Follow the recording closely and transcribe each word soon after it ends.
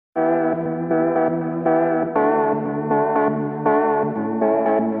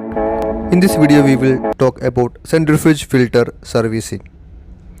In this video we will talk about centrifuge filter servicing.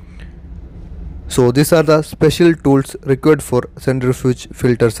 So these are the special tools required for centrifuge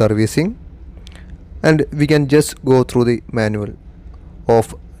filter servicing, and we can just go through the manual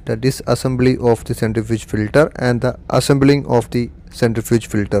of the disassembly of the centrifuge filter and the assembling of the centrifuge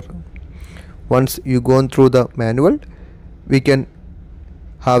filter. Once you go through the manual, we can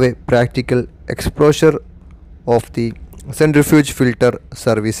have a practical exposure of the centrifuge filter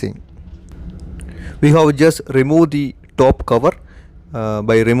servicing. We have just removed the top cover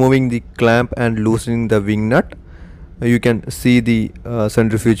by removing the clamp and loosening the wing nut. You can see the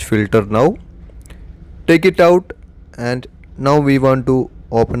centrifuge filter now. Take it out, and now we want to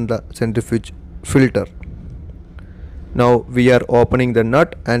open the centrifuge filter. Now we are opening the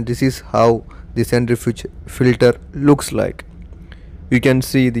nut, and this is how the centrifuge filter looks like. You can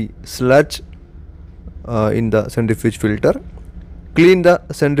see the sludge in the centrifuge filter. Clean the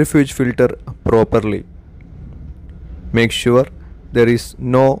centrifuge filter properly. Make sure there is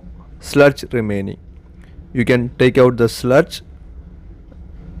no sludge remaining. You can take out the sludge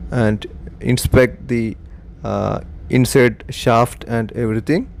and inspect the inside shaft and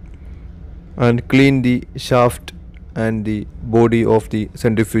everything, and clean the shaft and the body of the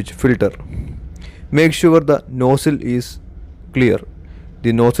centrifuge filter. Make sure the nozzle is clear.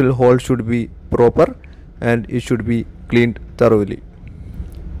 The nozzle hole should be proper and it should be cleaned thoroughly.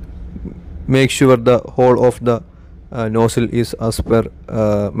 Make sure the hole of the nozzle is as per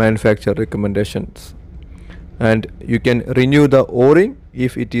manufacturer recommendations, and you can renew the O-ring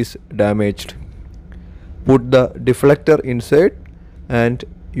if it is damaged. Put the deflector inside, and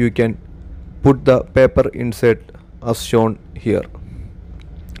you can put the paper inside as shown here.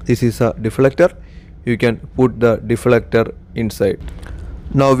 This is a deflector. You can put the deflector inside.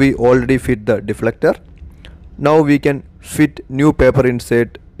 Now we already fit the deflector. Now we can fit new paper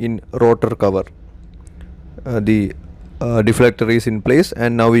inside in rotor cover. The deflector is in place,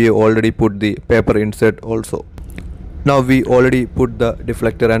 and now we already put the paper inside also. Now we already put the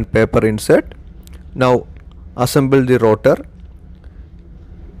deflector and paper inside. Now assemble the rotor.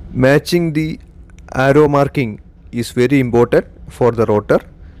 Matching the arrow marking is very important for the rotor.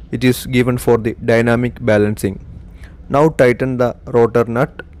 It is given for the dynamic balancing. Now tighten the rotor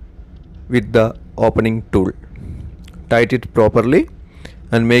nut with the opening tool. Tighten it properly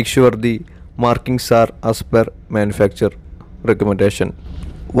and make sure the markings are as per manufacturer recommendation.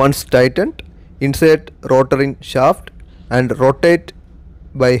 Once tightened, insert rotor in shaft and rotate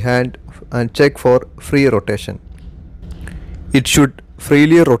by hand and check for free rotation. It should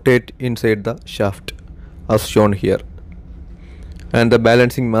freely rotate inside the shaft as shown here, and the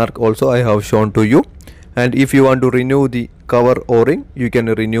balancing mark also I have shown to you. And if you want to renew the cover O-ring, you can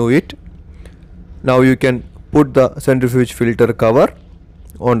renew it. Now you can put the centrifuge filter cover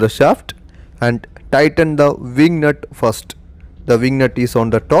on the shaft and tighten the wing nut first. The wing nut is on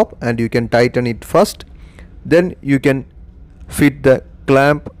the top, and you can tighten it first. Then you can fit the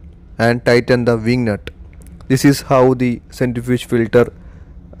clamp and tighten the wing nut. This is how the centrifuge filter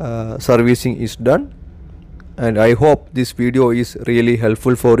servicing is done, and I hope this video is really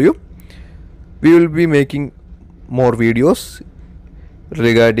helpful for you. We will be making more videos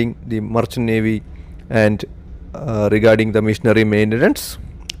regarding the merchant navy and regarding the machinery maintenance.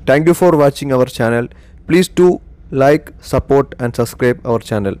 Thank you for watching our channel. Please do like, support and subscribe our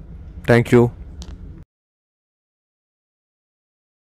channel. Thank you.